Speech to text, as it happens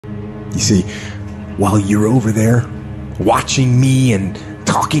You see, while you're over there watching me and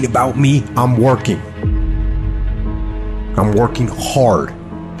talking about me, I'm working. I'm working hard.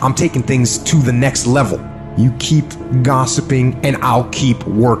 I'm taking things to the next level. You keep gossiping and I'll keep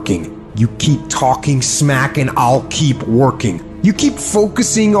working. You keep talking smack and I'll keep working. You keep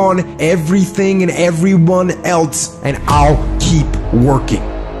focusing on everything and everyone else and I'll keep working.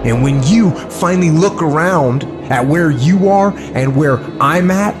 And when you finally look around at where you are and where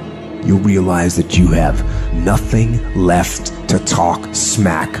I'm at, you'll realize that you have nothing left to talk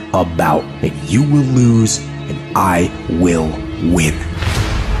smack about. And you will lose and I will win.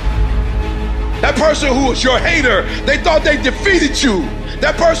 That person who was your hater, they thought they defeated you.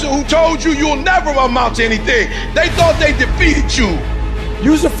 That person who told you you'll never amount to anything, they thought they defeated you.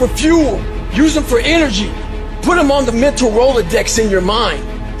 Use them for fuel. Use them for energy. Put them on the mental Rolodex in your mind.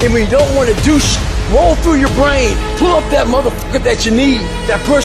 And when you don't want to do roll through your brain. Pull up that motherfucker that you need. That person